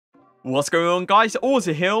What's going on, guys?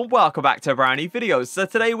 Auzio here and welcome back to a brand new video. So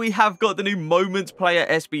today we have got the new Moments Player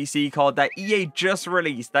SBC card that EA just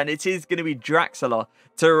released, and it is going to be Draxler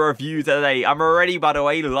to review today. I'm already, by the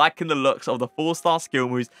way, liking the looks of the 4-star skill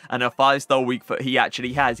moves and a 5-star weak foot he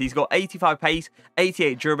actually has. He's got 85 pace,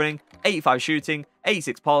 88 dribbling, 85 shooting,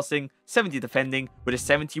 86 passing, 70 defending, with a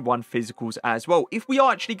 71 physicals as well. If we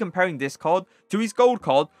are actually comparing this card to his gold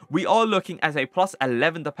card, we are looking at a plus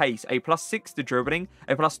 11 to pace, a plus 6 to dribbling,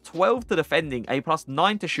 a plus 12 to defending, a plus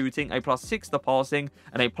 9 to shooting, a plus 6 to passing,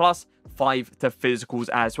 and a plus 5 to physicals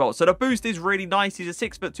as well. So the boost is really nice. He's a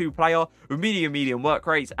 6'2" player with medium work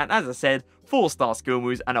rates, and as I said, 4-star skill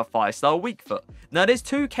moves and a 5-star weak foot. Now there's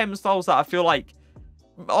two chem styles that I feel like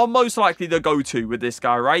are most likely the go-to with this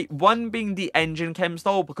guy, right? One being the engine chem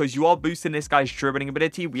style, because you are boosting this guy's dribbling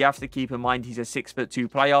ability. We have to keep in mind he's a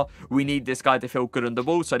 6'2" player. We need this guy to feel good on the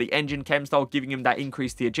ball, so the engine chem style giving him that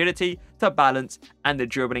increase to agility, to balance, and the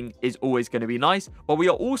dribbling is always going to be nice. But we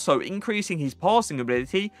are also increasing his passing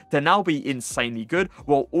ability to now be insanely good,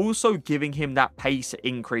 while also giving him that pace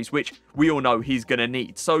increase, which we all know he's going to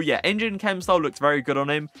need. So yeah, engine chem style looks very good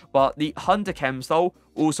on him, but the hunter chem style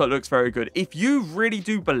also looks very good. If you really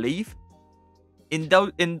do believe in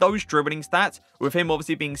those dribbling stats, with him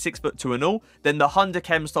obviously being 6'2" and all, then the hunter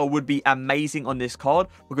chem style would be amazing on this card,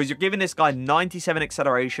 because you're giving this guy 97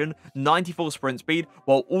 acceleration, 94 sprint speed,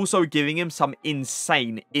 while also giving him some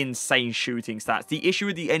insane shooting stats. The issue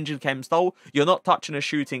with the engine chem style, you're not touching a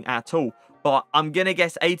shooting at all. But I'm going to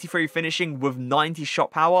guess 83 finishing with 90 shot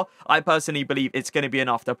power. I personally believe it's going to be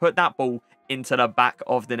enough to put that ball into the back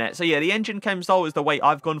of the net. So yeah, the engine chem style is the way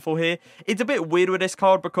I've gone for here. It's a bit weird with this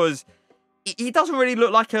card because he doesn't really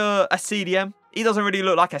look like a CDM. He doesn't really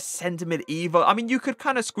look like a centre mid either. I mean, you could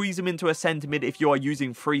kind of squeeze him into a centre mid if you are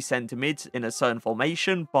using 3 centre mids in a certain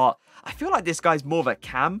formation. But I feel like this guy's more of a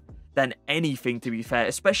cam than anything, to be fair,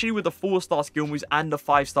 especially with the 4-star skill moves and the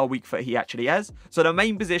 5-star weak foot he actually has. So the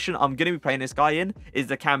main position I'm going to be playing this guy in is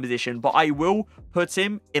the cam position, but I will put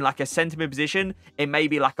him in like a centre mid position in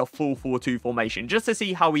maybe like a 4-4-2 formation, just to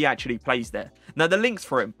see how he actually plays there. Now the links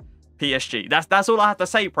for him, PSG. That's all I have to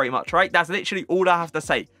say pretty much, right? That's literally all I have to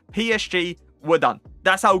say. PSG, we're done.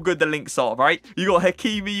 That's how good the links are, right? You got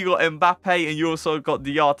Hakimi, you got Mbappe, and you also got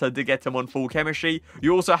Diata to get him on full chemistry.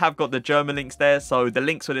 You also have got the German links there, so the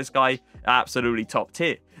links for this guy are absolutely top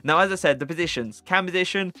tier. Now, as I said, the positions, cam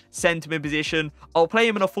position, centre mid position. I'll play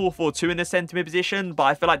him in a 4-4-2 in the centre mid position, but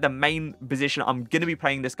I feel like the main position I'm going to be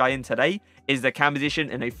playing this guy in today is the cam position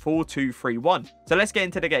in a 4-2-3-1. So let's get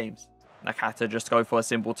into the games. Nakata just go for a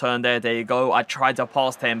simple turn there. There you go. I tried to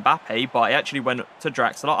pass to Mbappe, but I actually went to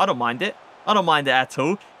Draxler. I don't mind it. I don't mind it at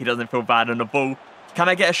all. He doesn't feel bad on the ball. Can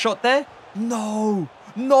I get a shot there? No.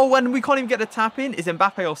 No, and we can't even get the tap in. Is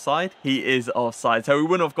Mbappe offside? He is offside. So we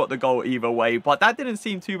wouldn't have got the goal either way. But that didn't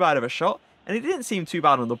seem too bad of a shot. And it didn't seem too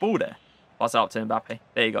bad on the ball there. Pass out to Mbappe.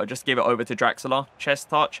 There you go. Just give it over to Draxler. Chest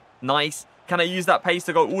touch. Nice. Can I use that pace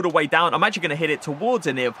to go all the way down? I'm actually going to hit it towards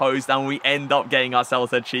a near post. And we end up getting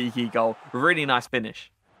ourselves a cheeky goal. Really nice finish.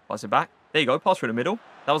 Pass it back. There you go. Pass through the middle.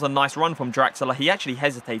 That was a nice run from Draxler. He actually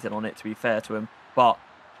hesitated on it, to be fair to him. But,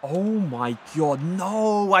 oh my god,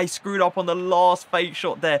 no. I screwed up on the last fake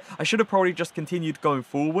shot there. I should have probably just continued going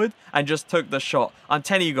forward and just took the shot. I'm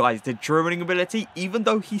telling you guys, the dribbling ability, even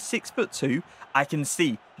though he's 6'2", I can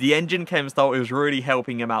see the engine chem style is really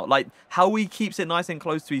helping him out. Like, how he keeps it nice and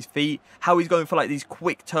close to his feet, how he's going for, like, these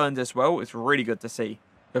quick turns as well. It's really good to see.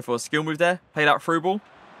 Go for a skill move there. Play that through ball.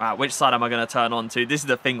 Which side am I going to turn on to? This is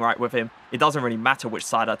the thing, right, with him. It doesn't really matter which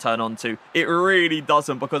side I turn on to. It really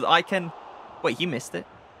doesn't, because I can... Wait, he missed it.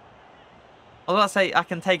 I was about to say I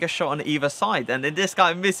can take a shot on either side, and then this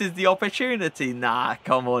guy misses the opportunity. Nah,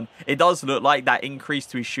 come on. It does look like that increase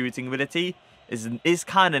to his shooting ability is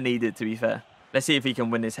kind of needed, to be fair. Let's see if he can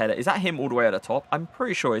win this header. Is that him all the way at the top? I'm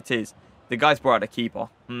pretty sure it is. The guy's brought out a keeper.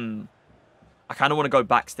 I kind of want to go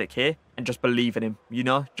backstick here and just believe in him, you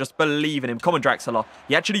know? Just believe in him. Come on, Draxler.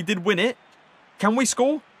 He actually did win it. Can we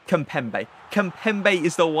score? Kimpembe. Kimpembe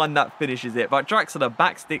is the one that finishes it. But Draxler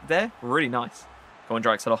backstick there. Really nice. Come on,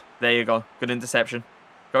 Draxler. There you go. Good interception.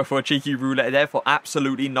 Go for a cheeky roulette there for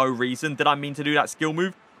absolutely no reason. Did I mean to do that skill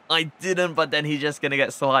move? I didn't, but then he's just going to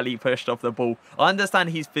get slightly pushed off the ball. I understand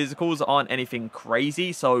his physicals aren't anything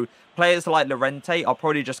crazy, so players like Llorente are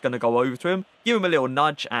probably just going to go over to him, give him a little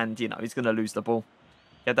nudge, and, you know, he's going to lose the ball.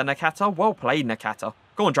 Get the Nakata. Well played, Nakata.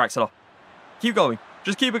 Go on, Draxler. Keep going.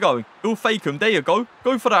 Just keep it going. He'll fake him. There you go.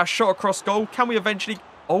 Go for that shot across goal. Can we eventually...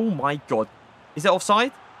 Oh, my God. Is it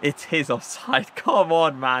offside? It is offside. Come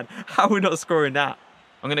on, man. How are we not scoring that?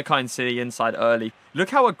 I'm going to kind of see the inside early.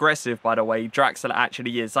 Look how aggressive, by the way, Draxler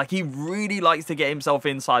actually is. Like, he really likes to get himself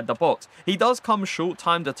inside the box. He does come short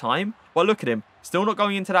time to time, but look at him. Still not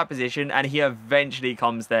going into that position, and he eventually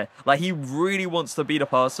comes there. Like, he really wants to be the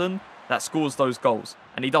person that scores those goals.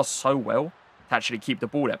 And he does so well to actually keep the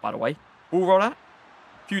ball there, by the way. Ball roll out.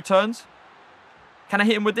 Few turns. Can I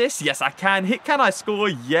hit him with this? Yes, I can. Can I score?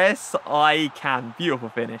 Yes, I can. Beautiful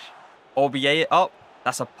finish. RBA it up.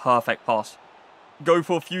 That's a perfect pass. Go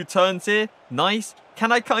for a few turns here. Nice.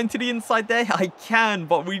 Can I cut into the inside there? I can,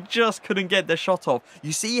 but we just couldn't get the shot off.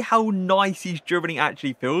 You see how nice his dribbling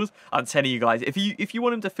actually feels? I'm telling you guys, if you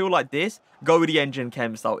want him to feel like this, go with the engine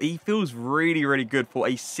chem style. He feels really, really good for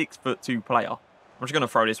a 6'2" player. I'm just going to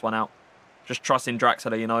throw this one out. Just trusting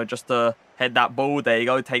Draxler, you know, just to head that ball. There you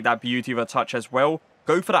go. Take that beauty of a touch as well.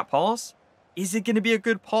 Go for that pass. Is it going to be a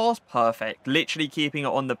good pass? Perfect. Literally keeping it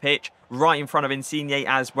on the pitch. Right in front of Insigne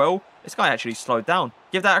as well. This guy actually slowed down.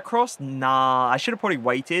 Give that across? Nah. I should have probably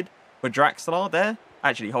waited for Draxler there.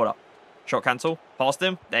 Actually, hold up. Shot cancel. Past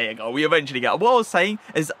him. There you go. We eventually get it. What I was saying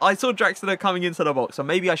is I saw Draxler coming into the box. So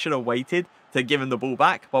maybe I should have waited to give him the ball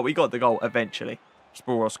back. But we got the goal eventually.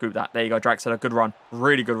 Spool or scoop that. There you go, Draxler. Good run.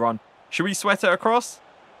 Really good run. Should we sweat it across?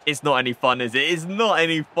 It's not any fun, is it? It's not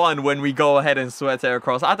any fun when we go ahead and sweat it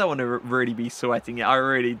across. I don't want to really be sweating it. I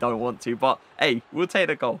really don't want to. But, hey, we'll take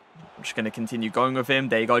the goal. I'm just going to continue going with him.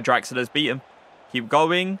 There you go. Draxler's beat him. Keep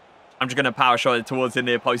going. I'm just going to power shot it towards the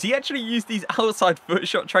near post. He actually used his outside foot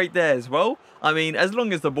shot trait there as well. I mean, as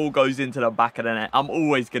long as the ball goes into the back of the net, I'm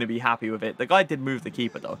always going to be happy with it. The guy did move the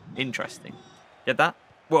keeper, though. Interesting. Get that?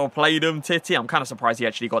 Well played him, Titty. I'm kind of surprised he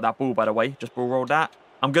actually got that ball, by the way. Just ball rolled that.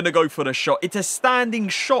 I'm going to go for the shot. It's a standing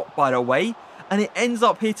shot, by the way, and it ends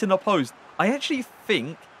up hitting the post. I actually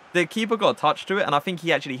think the keeper got a touch to it, and I think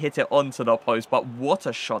he actually hit it onto the post, but what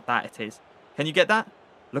a shot that it is. Can you get that?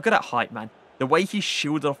 Look at that height, man. The way he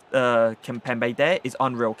shielded off Kimpembe there is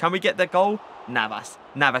unreal. Can we get the goal? Navas.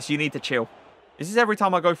 Navas, you need to chill. Is this every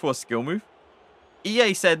time I go for a skill move?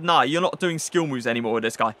 EA said, nah, you're not doing skill moves anymore with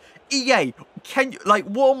this guy. EA, can you, like,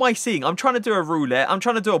 what am I seeing? I'm trying to do a roulette. I'm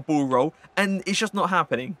trying to do a ball roll, and it's just not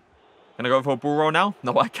happening. Can I go for a ball roll now?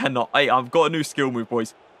 No, I cannot. Hey, I've got a new skill move,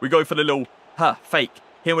 boys. We go for the little, fake.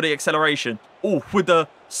 Here with the acceleration. Oh, with the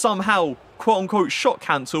somehow, quote-unquote, shot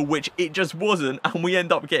cancel, which it just wasn't, and we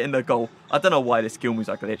end up getting the goal. I don't know why the skill moves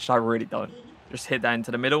are glitched. I really don't. Just hit that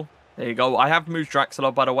into the middle. There you go. I have moved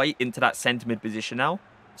Draxler, by the way, into that centre mid position now.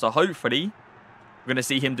 So hopefully we're going to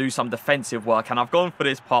see him do some defensive work. And I've gone for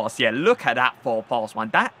this pass. Yeah, look at that far pass,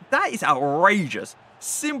 man. That is outrageous.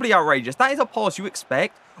 Simply outrageous. That is a pass you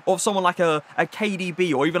expect of someone like a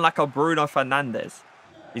KDB or even like a Bruno Fernandes.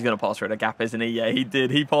 He's going to pass through the gap, isn't he? Yeah, he did.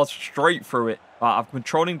 He passed straight through it. I'm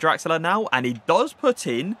controlling Draxler now, and he does put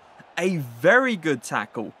in a very good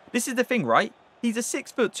tackle. This is the thing, right? He's a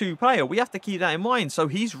 6'2" player. We have to keep that in mind. So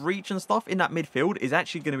his reach and stuff in that midfield is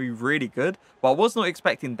actually going to be really good. But I was not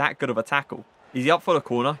expecting that good of a tackle. Is he up for the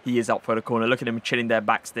corner? He is up for the corner. Look at him chilling there,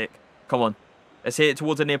 back stick. Come on. Let's hit it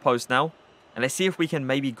towards the near post now. And let's see if we can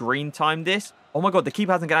maybe green time this. Oh my god, the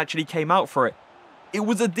keeper hasn't actually came out for it. It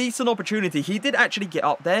was a decent opportunity. He did actually get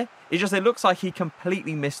up there. It's just it looks like he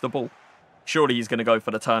completely missed the ball. Surely he's going to go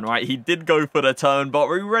for the turn, right? He did go for the turn, but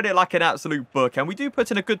we read it like an absolute book. And we do put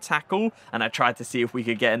in a good tackle. And I tried to see if we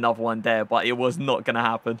could get another one there, but it was not going to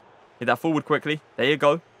happen. Hit that forward quickly. There you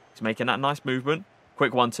go. He's making that nice movement.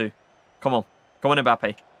 Quick 1-2. Come on. Come on,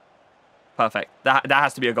 Mbappe. Perfect. That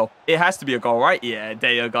has to be a goal. It has to be a goal, right? Yeah,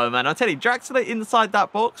 there you go, man. I'll tell you, Draxler inside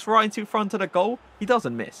that box, right into front of the goal. He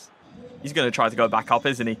doesn't miss. He's going to try to go back up,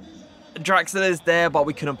 isn't he? Draxler is there, but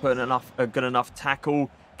we couldn't put in a good enough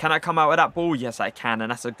tackle. Can I come out with that ball? Yes, I can,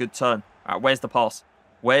 and that's a good turn. All right, where's the pass?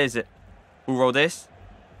 Where is it? We'll roll this.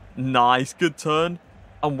 Nice, good turn.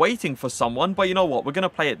 I'm waiting for someone, but you know what? We're going to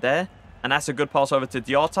play it there. And that's a good pass over to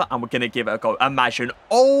Diatta, and we're going to give it a go. Imagine.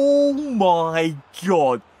 Oh my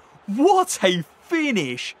god. What a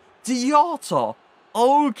finish. Diatta.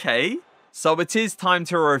 Okay. So it is time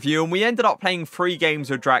to review, and we ended up playing 3 games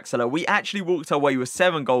with Draxler. We actually walked away with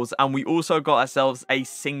 7 goals, and we also got ourselves a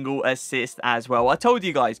single assist as well. I told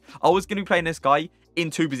you guys, I was going to be playing this guy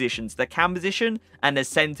in 2 positions, the cam position and the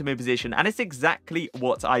centre mid position, and it's exactly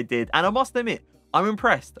what I did. And I must admit, I'm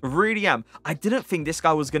impressed, really am. I didn't think this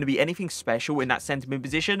guy was going to be anything special in that centre mid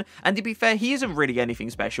position, and to be fair, he isn't really anything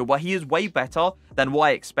special, but he is way better than what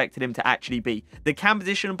I expected him to actually be. The cam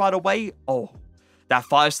position, by the way, oh, that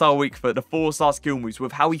 5-star weak foot, the 4-star skill moves,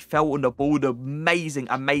 with how he felt on the ball, the amazing,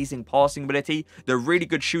 amazing passing ability, the really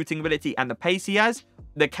good shooting ability, and the pace he has,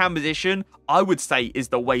 the cam position, I would say, is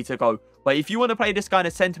the way to go. But if you want to play this guy in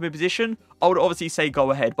a centre mid position, I would obviously say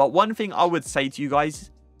go ahead. But one thing I would say to you guys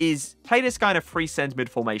is play this guy in a 3 centre mid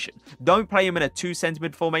formation. Don't play him in a 2 centre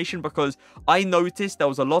mid formation, because I noticed there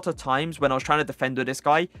was a lot of times when I was trying to defend with this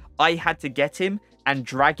guy, I had to get him and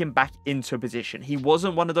drag him back into a position. He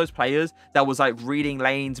wasn't one of those players that was like reading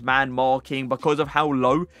lanes, man marking, because of how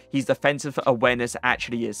low his defensive awareness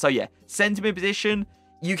actually is. So yeah, centre mid position,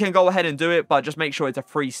 you can go ahead and do it, but just make sure it's a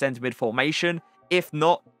 3 centre mid formation. If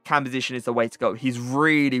not, cam position is the way to go. He's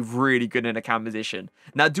really, really good in a cam position.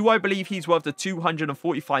 Now, do I believe he's worth the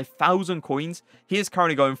 245,000 coins? He is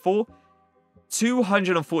currently going for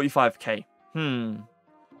 245k.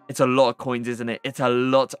 It's a lot of coins, isn't it? It's a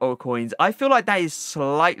lot of coins. I feel like that is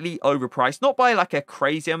slightly overpriced. Not by like a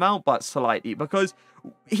crazy amount, but slightly. Because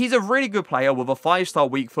he's a really good player with a 5-star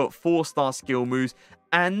weak foot, 4-star skill moves.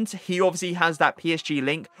 And he obviously has that PSG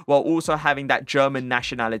link while also having that German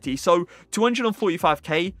nationality. So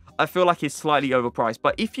 245k, I feel like is slightly overpriced.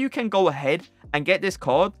 But if you can go ahead and get this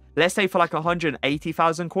card, let's say for like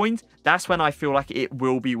 180,000 coins, that's when I feel like it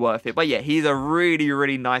will be worth it. But yeah, he's a really,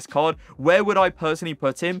 really nice card. Where would I personally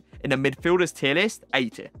put him? In a midfielders tier list? A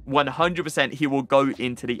tier. 100% he will go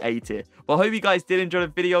into the A tier. But I hope you guys did enjoy the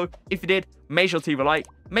video. If you did, make sure to leave a like,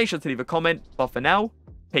 make sure to leave a comment. But for now,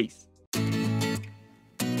 peace.